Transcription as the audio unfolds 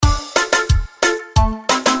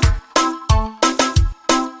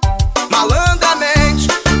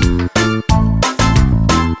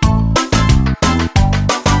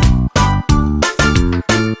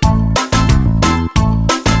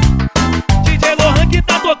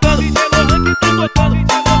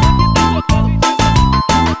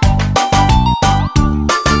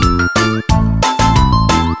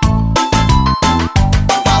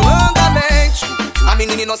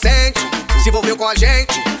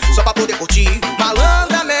só pra poder curtir.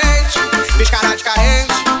 Malandramente, fez cara de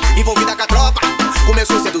carente, envolvida com a tropa,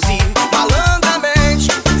 começou a seduzir. Malandramente,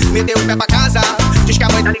 meteu o pé pra casa, diz que a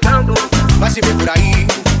mãe tá ligando, vai se ver por aí.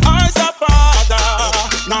 Ai, safada,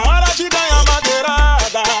 na hora de ganhar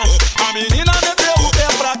madeirada, a menina meteu o pé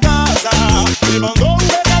pra casa e mandou um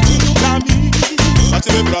recadinho pra mim. Vai se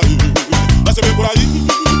ver por aí, vai se ver por aí,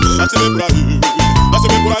 vai se ver por aí, vai se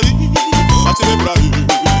ver por aí, vai se ver por aí,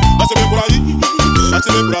 vai se ver por aí, vai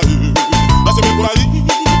se ver por aí, vai se ver por aí,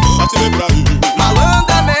 vai se ver por aí.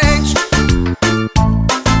 Malandramente,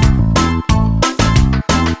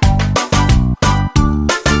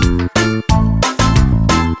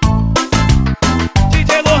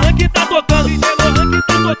 DJ Lorran que tá tocando, DJ Lorran que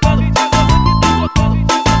tá tocando, DJ Lorran que tá tocando.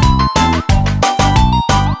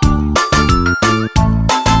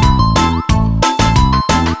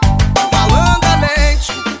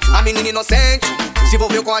 malandramente, a menina inocente se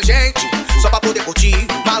envolveu com a gente, só pra poder curtir.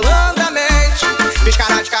 Malandramente, fez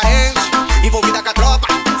cara de carente, envolvida com a tropa,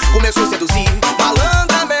 começou a seduzir.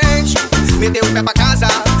 Malandramente, meteu o pé pra casa,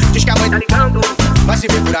 diz que a mãe tá ligando, vai se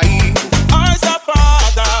ver por aí.